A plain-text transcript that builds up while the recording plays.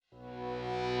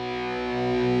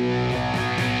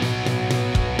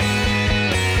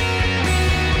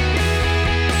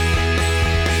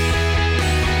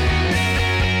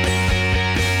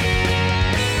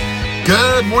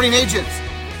Good morning, agents.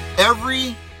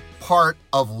 Every part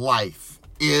of life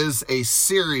is a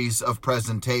series of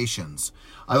presentations.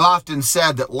 I've often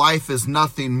said that life is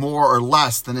nothing more or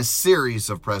less than a series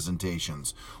of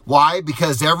presentations. Why?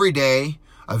 Because every day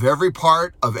of every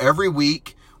part of every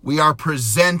week, we are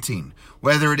presenting,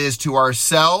 whether it is to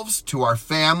ourselves, to our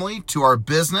family, to our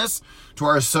business, to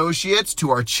our associates, to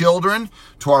our children,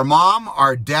 to our mom,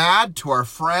 our dad, to our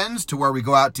friends, to where we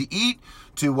go out to eat,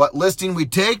 to what listing we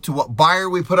take, to what buyer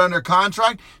we put under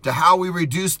contract, to how we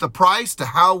reduce the price, to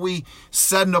how we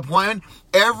set an appointment.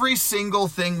 Every single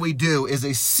thing we do is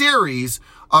a series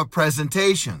of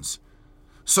presentations.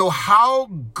 So how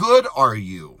good are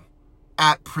you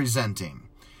at presenting?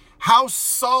 How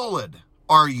solid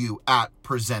are you at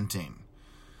presenting?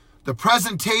 The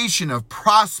presentation of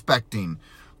prospecting,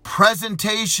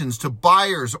 presentations to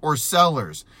buyers or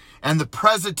sellers, and the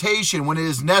presentation when it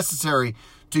is necessary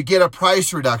to get a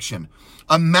price reduction.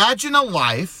 Imagine a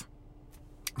life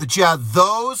that you have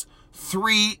those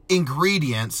three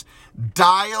ingredients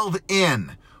dialed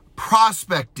in: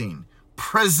 prospecting,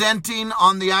 presenting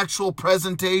on the actual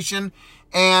presentation,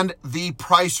 and the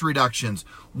price reductions.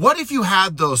 What if you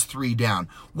had those three down?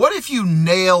 What if you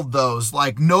nailed those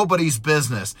like nobody's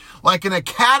business? Like an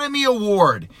Academy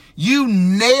Award, you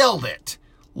nailed it.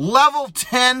 Level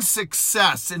 10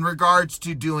 success in regards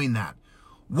to doing that.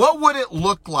 What would it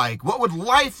look like? What would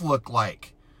life look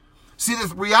like? See,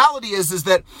 the reality is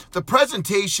that the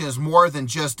presentation is more than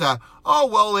just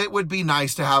it would be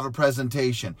nice to have a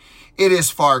presentation. It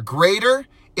is far greater.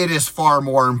 It is far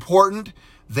more important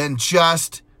than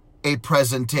just a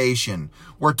presentation.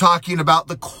 We're talking about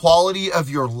the quality of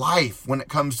your life when it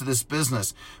comes to this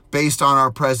business based on our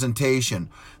presentation.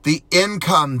 The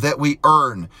income that we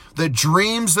earn, the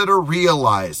dreams that are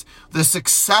realized, the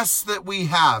success that we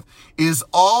have is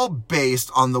all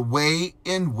based on the way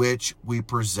in which we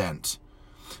present.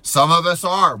 Some of us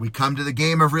we come to the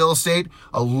game of real estate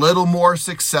a little more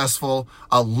successful,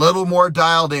 a little more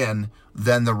dialed in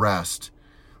than the rest.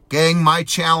 Gang, my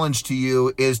challenge to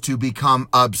you is to become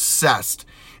obsessed.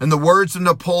 In the words of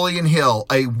Napoleon Hill,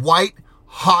 a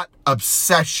white-hot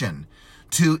obsession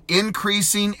to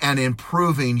increasing and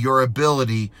improving your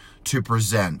ability to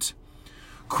present.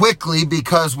 Quickly,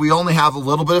 because we only have a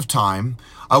little bit of time,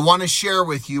 I want to share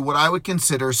with you what I would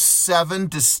consider 7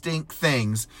 distinct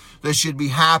things that should be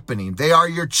happening. They are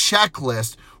your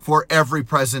checklist for every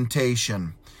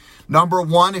presentation. Number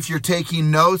 1, if you're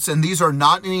taking notes, and these are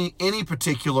not in any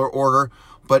particular order,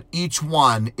 but each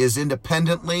one is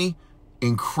independently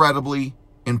incredibly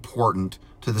important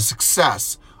to the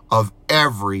success of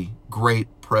every great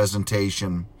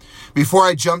presentation. Before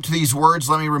I jump to these words,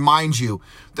 let me remind you,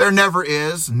 there never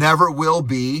is, never will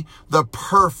be the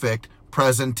perfect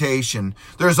presentation.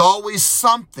 There's always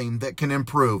something that can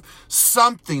improve,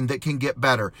 something that can get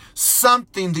better,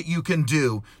 something that you can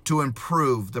do to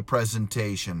improve the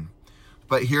presentation.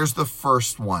 But here's the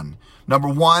first one. Number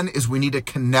 1 is we need to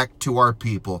connect to our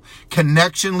people.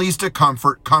 Connection leads to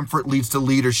comfort. Comfort leads to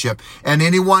leadership. And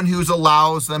anyone who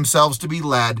allows themselves to be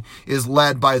led is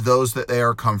led by those that they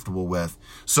are comfortable with.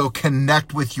 So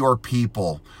connect with your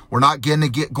people. We're not going to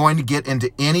get into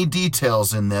any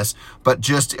details in this, but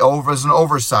just as an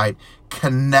oversight,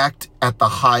 connect at the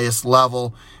highest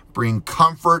level. Bring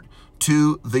comfort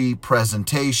to the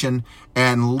presentation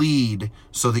and lead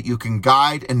so that you can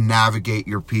guide and navigate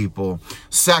your people.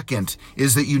 Second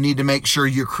is that you need to make sure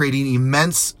you're creating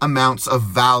immense amounts of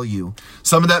value.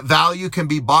 Some of that value can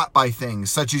be bought by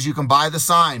things, such as you can buy the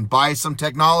sign, buy some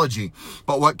technology.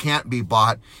 But what can't be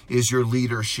bought is your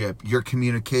leadership, your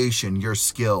communication, your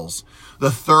skills.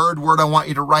 The third word I want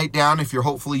you to write down, if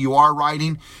hopefully you are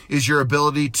writing, is your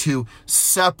ability to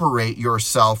separate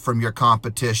yourself from your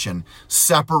competition.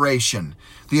 Separation.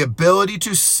 The ability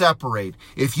to separate.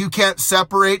 If you can't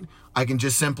separate, I can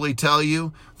just simply tell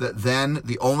you that then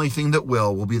the only thing that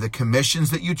will be the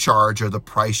commissions that you charge or the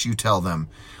price you tell them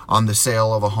on the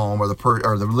sale of a home or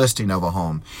the listing of a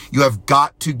home. You have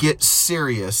got to get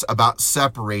serious about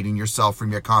separating yourself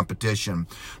from your competition.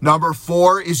 Number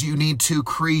 4 is you need to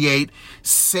create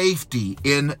safety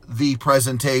in the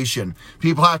presentation.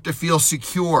 People have to feel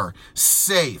secure,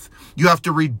 safe. You have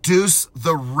to reduce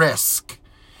the risk.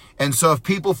 And so if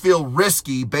people feel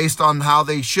risky based on how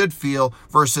they should feel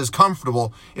versus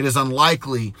comfortable, it is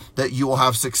unlikely that you will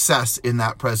have success in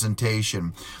that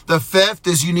presentation. The 5th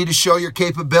is you need to show your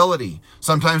capability.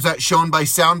 Sometimes that's shown by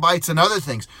sound bites and other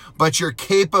things, but your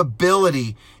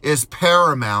capability is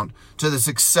paramount to the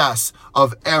success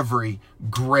of every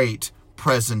great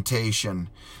presentation.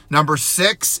 Number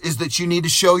 6 is that you need to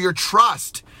show your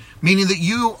trust, meaning that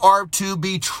you are to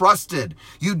be trusted.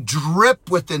 You drip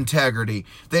with integrity.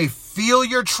 They feel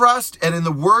your trust. And in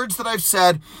the words that I've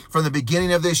said from the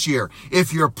beginning of this year,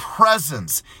 if your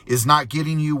presence is not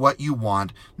getting you what you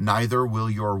want, neither will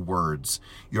your words.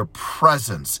 Your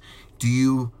presence. Do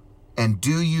you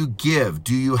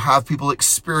have people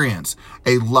experience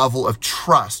a level of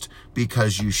trust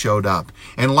because you showed up?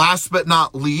 And last but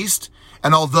not least,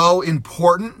 and although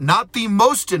important, not the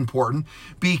most important,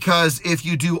 because if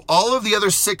you do all of the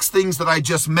other 6 things that I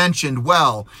just mentioned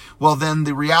well, then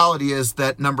the reality is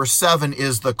that number 7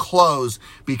 is the close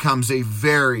becomes a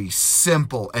very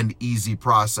simple and easy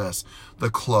process,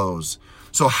 the close.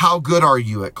 So how good are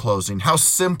you at closing? How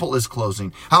simple is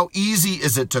closing? How easy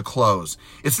is it to close?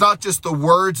 It's not just the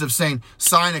words of saying,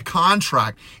 sign a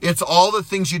contract. It's all the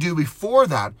things you do before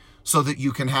that so that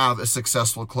you can have a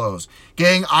successful close.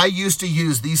 Gang, I used to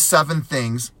use these 7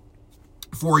 things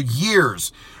for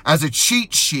years as a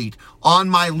cheat sheet on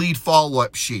my lead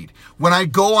follow-up sheet. When I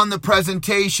go on the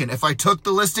presentation, if I took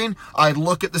the listing, I'd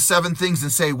look at the 7 things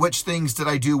and say, which things did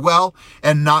I do well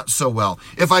and not so well?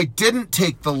 If I didn't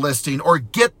take the listing or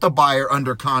get the buyer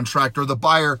under contract or the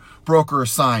buyer broker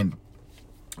assigned,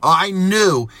 I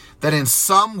knew that in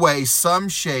some way, some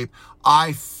shape,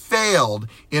 I failed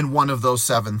in one of those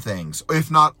 7 things, if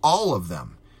not all of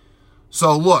them.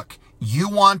 So look, you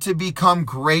want to become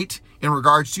great in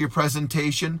regards to your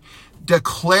presentation?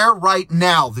 Declare right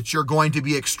now that you're going to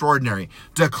be extraordinary.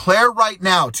 Declare right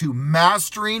now to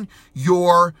mastering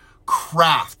your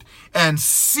craft and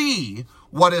see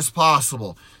what is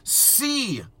possible.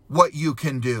 See what you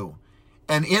can do.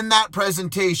 And in that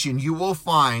presentation, you will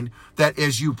find that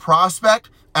as you prospect,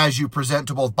 as you present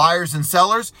to both buyers and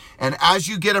sellers, and as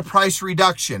you get a price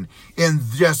reduction in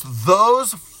just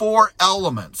those 4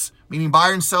 elements, meaning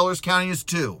buyer and sellers counting as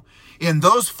 2, in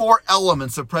those 4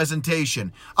 elements of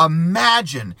presentation,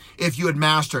 imagine if you had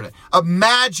mastered it.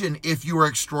 Imagine if you were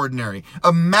extraordinary.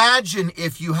 Imagine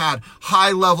if you had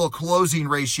high-level closing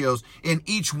ratios in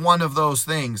each one of those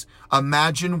things.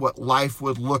 Imagine what life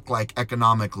would look like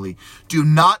economically. Do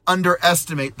not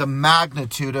underestimate the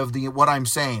magnitude of what I'm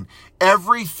saying.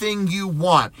 Everything you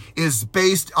want is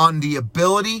based on the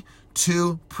ability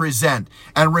to present.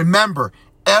 And remember,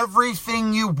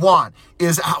 everything you want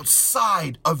is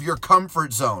outside of your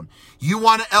comfort zone. You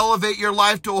want to elevate your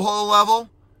life to a whole level?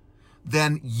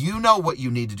 Then you know what you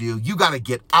need to do. You got to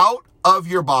get out of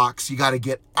your box. You got to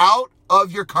get out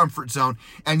of your comfort zone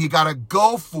and you got to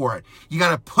go for it. You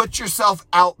got to put yourself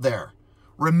out there.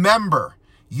 Remember,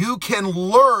 you can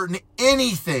learn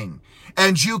anything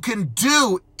and you can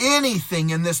do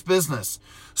anything in this business.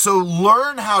 So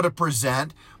learn how to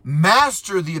present,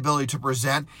 master the ability to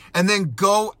present, and then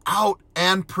go out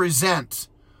and present.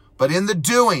 But in the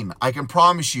doing, I can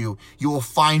promise you, you will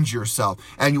find yourself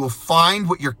and you will find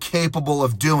what you're capable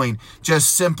of doing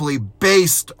just simply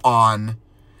based on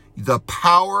the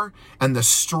power and the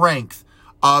strength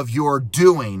of your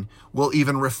doing will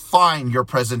even refine your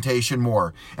presentation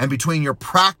more. And between your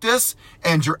practice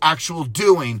and your actual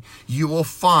doing, you will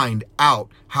find out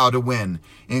how to win.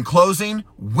 In closing,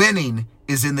 winning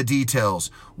is in the details.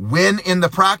 Win in the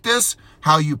practice.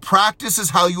 How you practice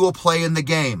is how you will play in the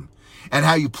game. And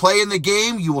how you play in the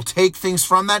game, you will take things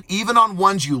from that. Even on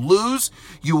ones you lose,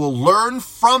 you will learn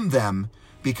from them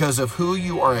because of who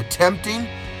you are attempting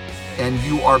and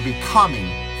you are becoming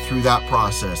through that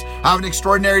process. Have an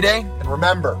extraordinary day. And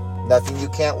remember, nothing you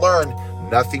can't learn,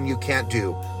 nothing you can't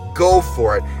do. Go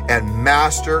for it and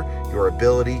master your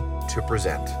ability to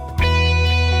present.